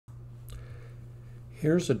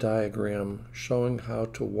Here's a diagram showing how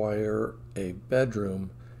to wire a bedroom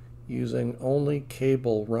using only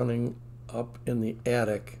cable running up in the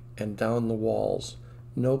attic and down the walls.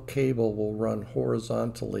 No cable will run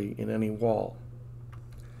horizontally in any wall.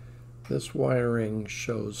 This wiring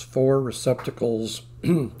shows 4 receptacles,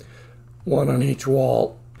 one on each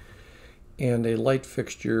wall, and a light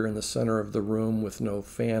fixture in the center of the room with no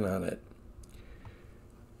fan on it.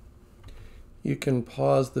 You can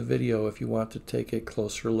pause the video if you want to take a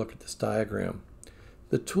closer look at this diagram.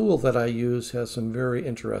 The tool that I use has some very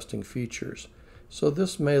interesting features, so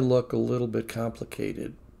this may look a little bit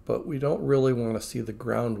complicated, but we don't really want to see the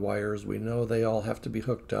ground wires. We know they all have to be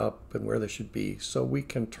hooked up and where they should be, so we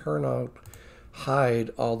can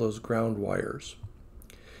hide all those ground wires.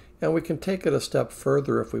 And we can take it a step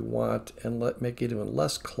further if we want and make it even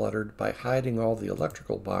less cluttered by hiding all the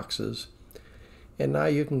electrical boxes. And now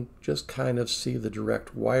you can just kind of see the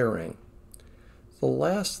direct wiring. The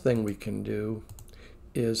last thing we can do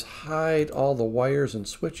is hide all the wires and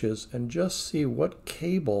switches and just see what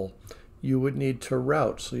cable you would need to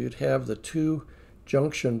route. So you'd have the 2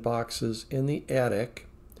 junction boxes in the attic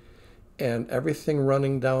and everything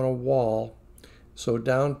running down a wall, so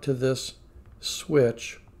down to this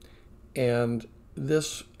switch, and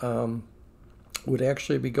this would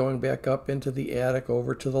actually be going back up into the attic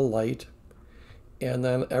over to the light, and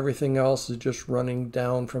then everything else is just running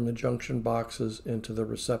down from the junction boxes into the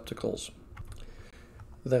receptacles.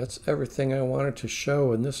 That's everything I wanted to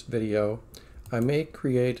show in this video. I may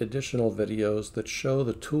create additional videos that show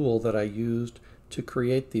the tool that I used to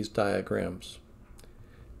create these diagrams.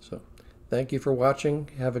 So, thank you for watching.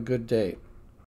 Have a good day.